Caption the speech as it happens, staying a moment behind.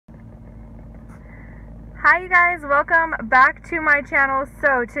Hi you guys, welcome back to my channel.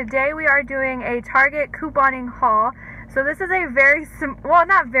 So today we are doing a Target couponing haul. So this is a well,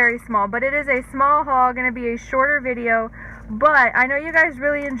 not very small, but it is a small haul, going to be a shorter video. But I know you guys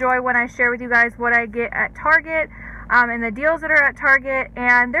really enjoy when I share with you guys what I get at Target and the deals that are at Target.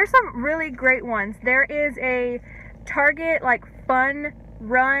 And there's some really great ones. There is a Target like fun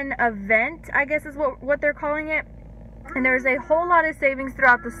run event, I guess is what they're calling it. And there's a whole lot of savings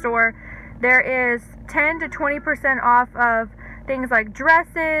throughout the store. There is 10 to 20% off of things like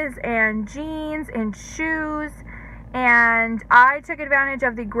dresses and jeans and shoes. And I took advantage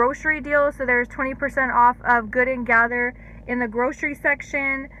of the grocery deal. So there's 20% off of Good and Gather in the grocery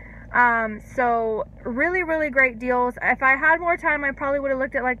section. So really great deals. If I had more time, I probably would have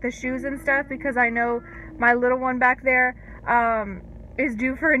looked at like the shoes and stuff, because I know my little one back there is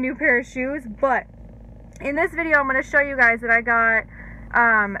due for a new pair of shoes. But in this video, I'm going to show you guys that I got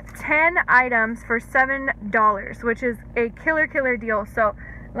 10 items for $7, which is a killer deal. So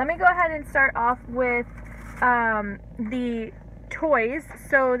let me go ahead and start off with the toys.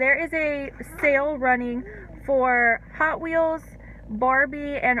 So there is a sale running for Hot Wheels,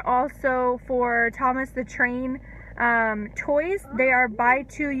 Barbie, and also for Thomas the Train toys. They are buy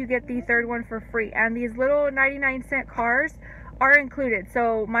two, you get the third one for free. And these little 99-cent cars are included.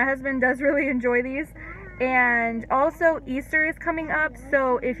 So my husband does really enjoy these. And also Easter is coming up,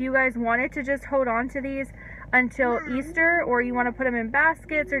 so if you guys wanted to just hold on to these until Easter, or you want to put them in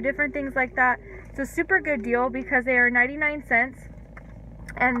baskets or different things like that, it's a super good deal because they are 99 cents.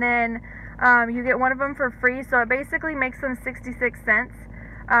 And then you get one of them for free, so it basically makes them 66 cents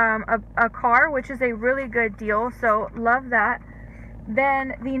a car, which is a really good deal, so love that.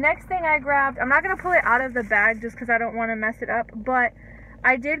 Then the next thing I grabbed, I'm not going to pull it out of the bag just because I don't want to mess it up, but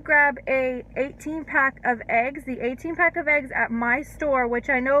I did grab a 18-pack of eggs. The 18-pack of eggs at my store,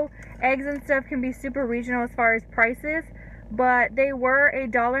 which I know eggs and stuff can be super regional as far as prices, but they were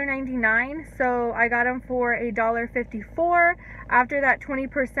 $1.99, so I got them for $1.54 after that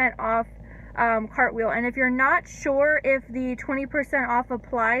 20% off cartwheel. And if you're not sure if the 20% off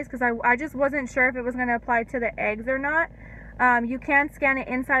applies, because I just wasn't sure if it was going to apply to the eggs or not, you can scan it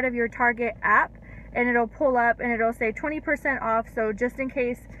inside of your Target app, and it'll pull up and it'll say 20% off. So just in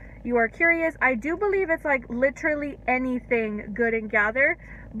case you are curious, I do believe it's like literally anything Good and Gather,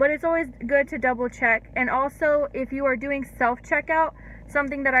 but it's always good to double check. And also, if you are doing self-checkout,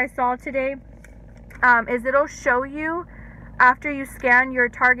 something that I saw today is it'll show you after you scan your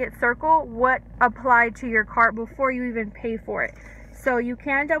Target circle what applied to your cart before you even pay for it. So you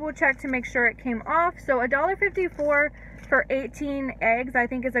can double check to make sure it came off. So $1.54 for 18 eggs, I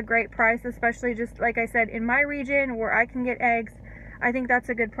think is a great price, especially just like I said, in my region where I can get eggs. I think that's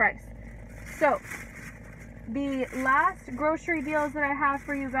a good price. So the last grocery deals that I have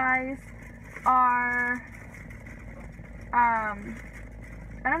for you guys are, I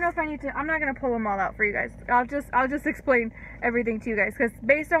don't know if I need to, I'm not going to pull them all out for you guys. I'll just explain everything to you guys, because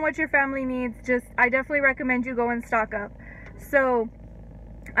based on what your family needs, I definitely recommend you go and stock up. So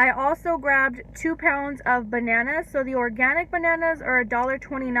I also grabbed 2 pounds of bananas. So the organic bananas are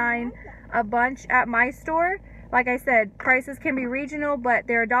 $1.29 a bunch at my store. Like I said, prices can be regional, but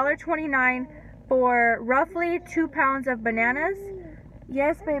they're $1.29 for roughly 2 pounds of bananas.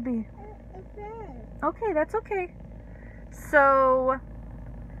 Yes, baby. Okay, that's okay. So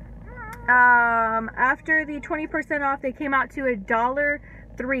after the 20% off, they came out to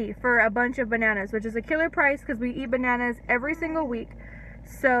 $1.03 for a bunch of bananas, which is a killer price because we eat bananas every single week.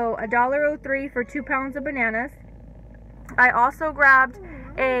 So $1.03 for 2 pounds of bananas. I also grabbed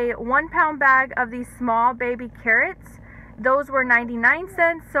a 1-pound bag of these small baby carrots. Those were 99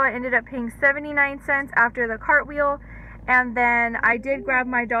 cents, so I ended up paying 79 cents after the cartwheel. And then I did grab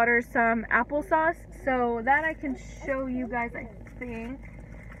my daughter some applesauce, so that I can show you guys, I think.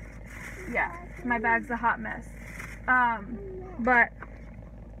 Yeah, my bag's a hot mess. But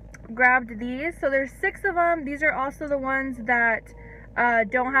grabbed these. So there's 6 of them. These are also the ones that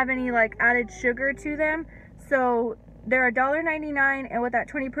don't have any like added sugar to them, so they're $1.99, and with that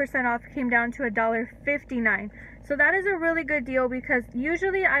 20% off came down to $1.59. So that is a really good deal, because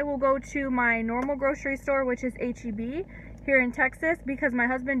usually I will go to my normal grocery store, which is H-E-B here in Texas, because my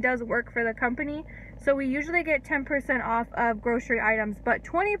husband does work for the company, so we usually get 10% off of grocery items, but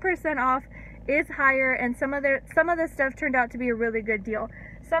 20% off is higher, and some of the stuff turned out to be a really good deal.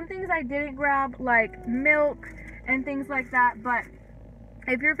 Some things I didn't grab, like milk and things like that, but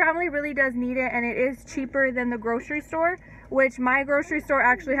if your family really does need it and it is cheaper than the grocery store, which my grocery store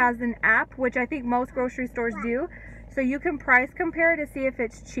actually has an app, which I think most grocery stores do, so you can price compare to see if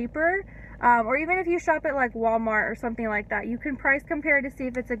it's cheaper. or even if you shop at like Walmart or something like that, you can price compare to see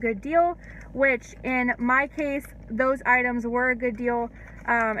if it's a good deal, which in my case, those items were a good deal.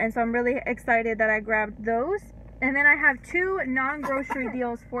 And so I'm really excited that I grabbed those. And then I have two non-grocery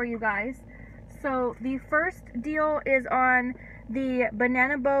deals for you guys. So the first deal is on the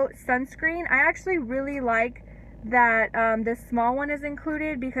Banana Boat sunscreen. I actually really like that this small one is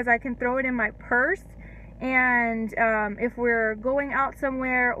included because I can throw it in my purse. And if we're going out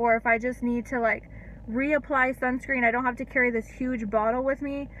somewhere, or if I just need to like reapply sunscreen, I don't have to carry this huge bottle with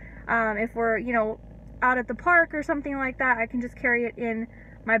me. If we're, you know, out at the park or something like that, I can just carry it in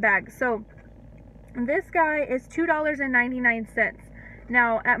my bag. So this guy is $2.99.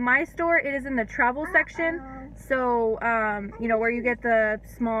 Now at my store, it is in the travel section. So, you know, where you get the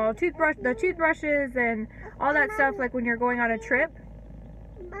small toothbrushes and all that stuff, like when you're going on a trip.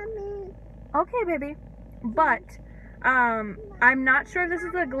 Mommy. Okay, baby. But I'm not sure if this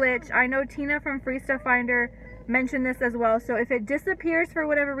is a glitch. I know Tina from Free Stuff Finder mentioned this as well. So if it disappears for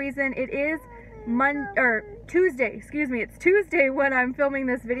whatever reason, it is Tuesday. Excuse me. It's Tuesday when I'm filming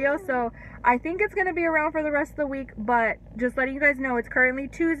this video. So I think it's going to be around for the rest of the week. But just letting you guys know, it's currently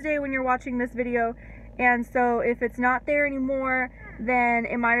Tuesday when you're watching this video. And so if it's not there anymore, then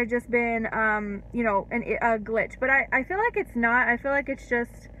it might have just been, you know, a glitch. But I feel like it's not. I feel like it's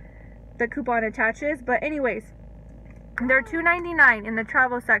just the coupon attaches. But anyways, they're $2.99 in the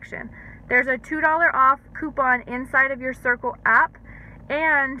travel section. There's a $2 off coupon inside of your Circle app,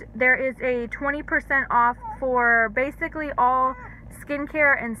 and there is a 20% off for basically all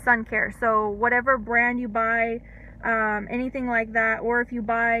skincare and sun care. So whatever brand you buy, anything like that, or if you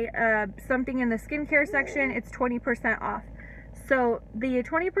buy something in the skincare section, it's 20% off. So the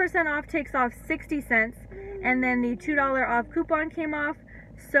 20% off takes off 60 cents, and then the $2 off coupon came off.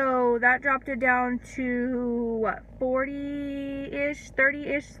 So that dropped it down to what, 40-ish,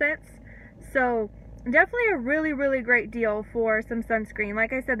 30-ish cents. So definitely a really great deal for some sunscreen.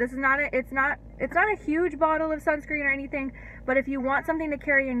 Like I said, this is not it's not a huge bottle of sunscreen or anything, but if you want something to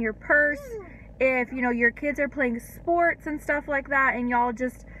carry in your purse, if you know your kids are playing sports and stuff like that, and y'all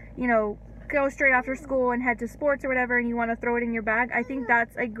just, you know, go straight after school and head to sports or whatever, and you want to throw it in your bag, I think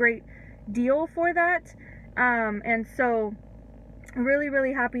that's a great deal for that. And so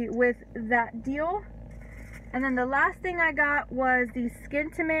really happy with that deal. And then the last thing I got was the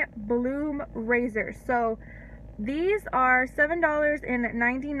Skintimate Bloom razors. So these are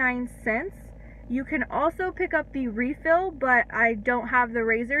 $7.99. You can also pick up the refill, but I don't have the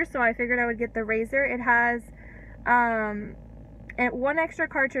razor, so I figured I would get the razor. It has one extra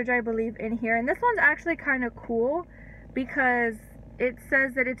cartridge, I believe, in here. And this one's actually kind of cool because it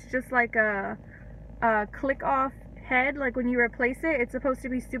says that it's just like a click off head. Like when you replace it, it's supposed to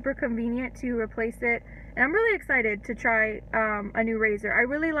be super convenient to replace it. And I'm really excited to try a new razor. I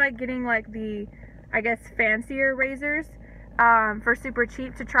really like getting like the, I guess, fancier razors for super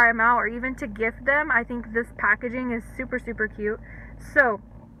cheap to try them out, or even to gift them. I think this packaging is super cute. So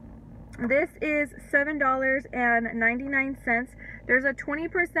this is $7.99. There's a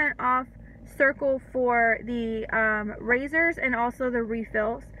 20% off Circle for the razors and also the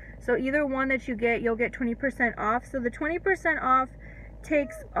refills. So either one that you get, you'll get 20% off. So the 20% off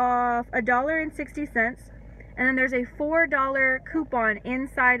takes off $1.60, and then there's a $4 coupon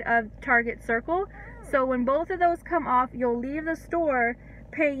inside of Target Circle. So when both of those come off, you'll leave the store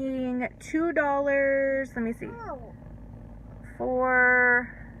paying $2. Let me see.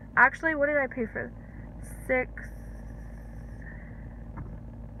 Actually, what did I pay for? $6.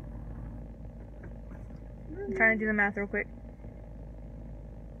 I'm trying to do the math real quick.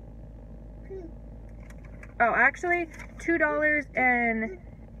 Oh, actually,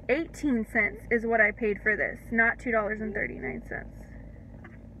 $2.18 is what I paid for this, not $2.39.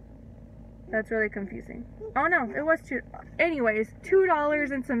 That's really confusing. Oh no, it was anyways,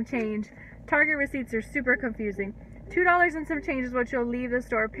 $2 and some change. Target receipts are super confusing. $2 and some change is what you'll leave the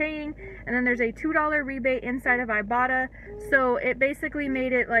store paying, and then there's a $2 rebate inside of Ibotta. So it basically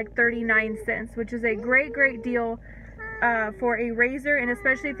made it like 39 cents, which is a great deal for a razor. And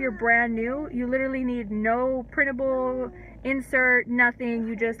especially if you're brand new, you literally need no printable insert, nothing.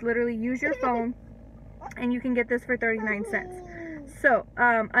 You just literally use your phone and you can get this for 39 cents. So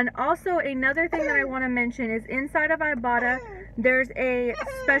and also another thing that I want to mention is inside of Ibotta there's a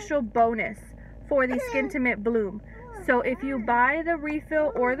special bonus for the Skintimate Bloom. So if you buy the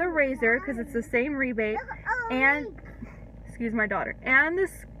refill or the razor, because it's the same rebate, and excuse my daughter, and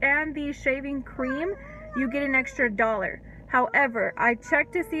the shaving cream, you get an extra $1. However, I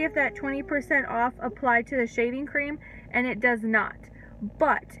checked to see if that 20% off applied to the shaving cream, and it does not.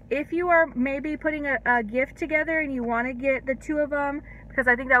 But if you are maybe putting a gift together and you want to get the two of them because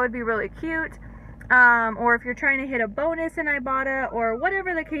I think that would be really cute. Or if you're trying to hit a bonus in Ibotta or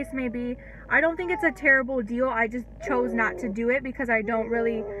whatever the case may be, I don't think it's a terrible deal. I just chose not to do it because I don't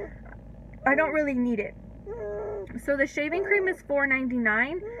really need it. So the shaving cream is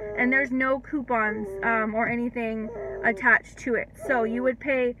 $4.99 and there's no coupons or anything attached to it. So you would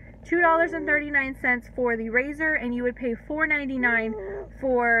pay $2.39 for the razor and you would pay $4.99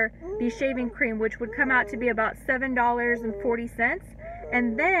 for the shaving cream, which would come out to be about $7.40.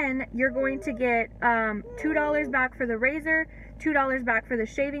 And then you're going to get $2 back for the razor, $2 back for the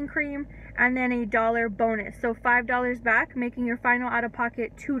shaving cream, and then $1 bonus. So $5 back, making your final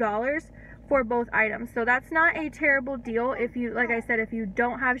out-of-pocket $2 for both items. So that's not a terrible deal if you, like I said, if you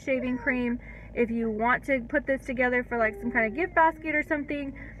don't have shaving cream, if you want to put this together for like some kind of gift basket or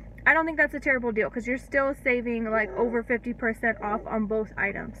something, I don't think that's a terrible deal because you're still saving like over 50% off on both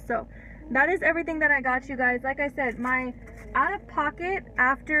items. So that is everything that I got you guys. Like I said, my out-of-pocket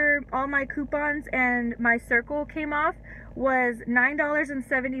after all my coupons and my circle came off was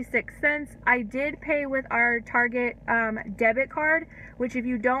 $9.76. I did pay with our Target debit card, which if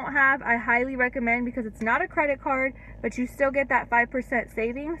you don't have, I highly recommend because it's not a credit card, but you still get that 5%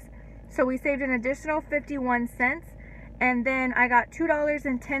 savings. So we saved an additional 51 cents. And then I got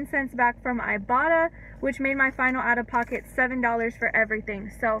 $2.10 back from Ibotta, which made my final out-of-pocket $7 for everything.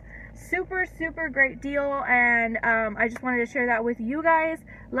 So super, super great deal, and I just wanted to share that with you guys.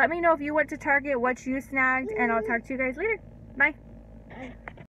 Let me know if you went to Target, what you snagged, and I'll talk to you guys later. Bye.